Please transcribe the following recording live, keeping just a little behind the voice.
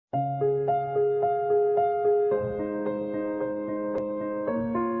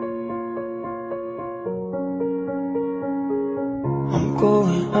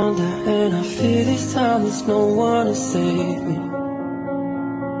going under, and I fear this time there's no one to save me.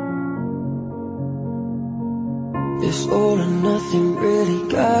 This all or nothing really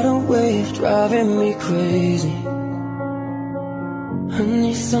got a way of driving me crazy. I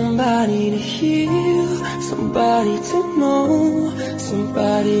need somebody to heal, somebody to know,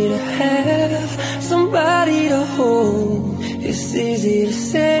 somebody to have, somebody to hold. It's easy to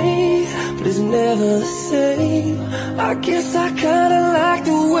say, but it's never the same. I guess I kinda like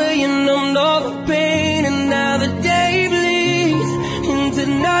the way you numbed all the pain, and now the day bleeds into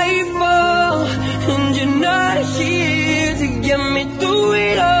nightfall, and you're not here to get me through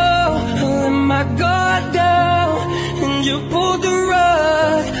it all. I let my guard down, and you pulled the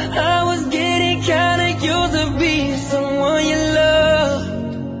rug. I was getting kinda used to being someone you loved.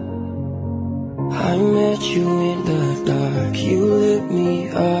 I met you in the dark, you lit me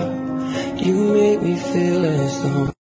up, you made me feel as though